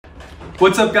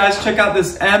What's up guys, check out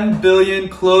this Mbillion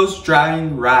clothes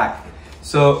drying rack.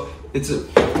 So it's a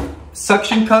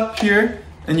suction cup here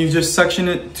and you just suction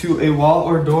it to a wall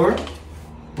or door.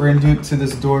 We're gonna do it to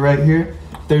this door right here.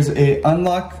 There's a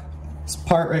unlock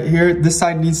part right here. This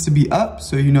side needs to be up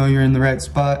so you know you're in the right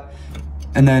spot.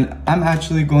 And then I'm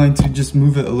actually going to just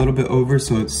move it a little bit over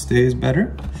so it stays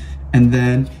better. And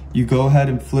then you go ahead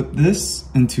and flip this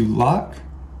into lock.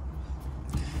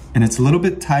 And it's a little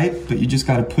bit tight, but you just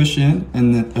gotta push in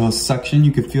and then it'll suction.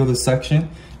 You can feel the suction.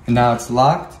 And now it's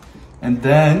locked. And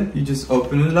then you just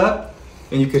open it up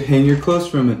and you could hang your clothes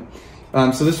from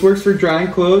it. So this works for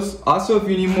drying clothes. Also, if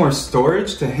you need more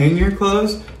storage to hang your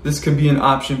clothes, this could be an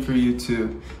option for you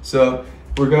too. So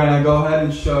we're gonna go ahead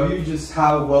and show you just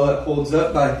how well it holds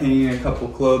up by hanging a couple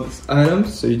clothes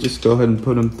items. So you just go ahead and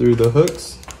put them through the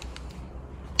hooks.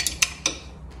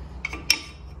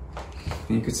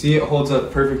 And you can see it holds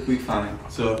up perfectly fine.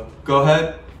 So go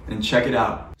ahead and check it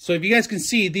out. So if you guys can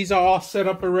see, these are all set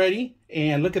up already.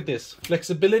 And look at this,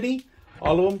 flexibility,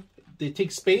 all of them, they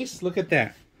take space. Look at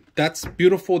that. That's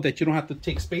beautiful that you don't have to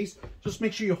take space. Just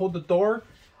make sure you hold the door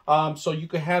so you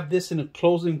can have this in a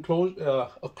closed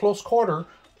quarter,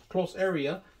 closed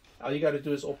area. All you got to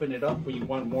do is open it up when you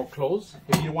want more clothes.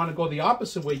 If you want to go the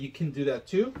opposite way, you can do that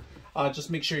too. Just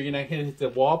make sure you're not hitting the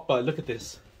wall. But look at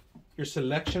this. Your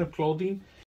selection of clothing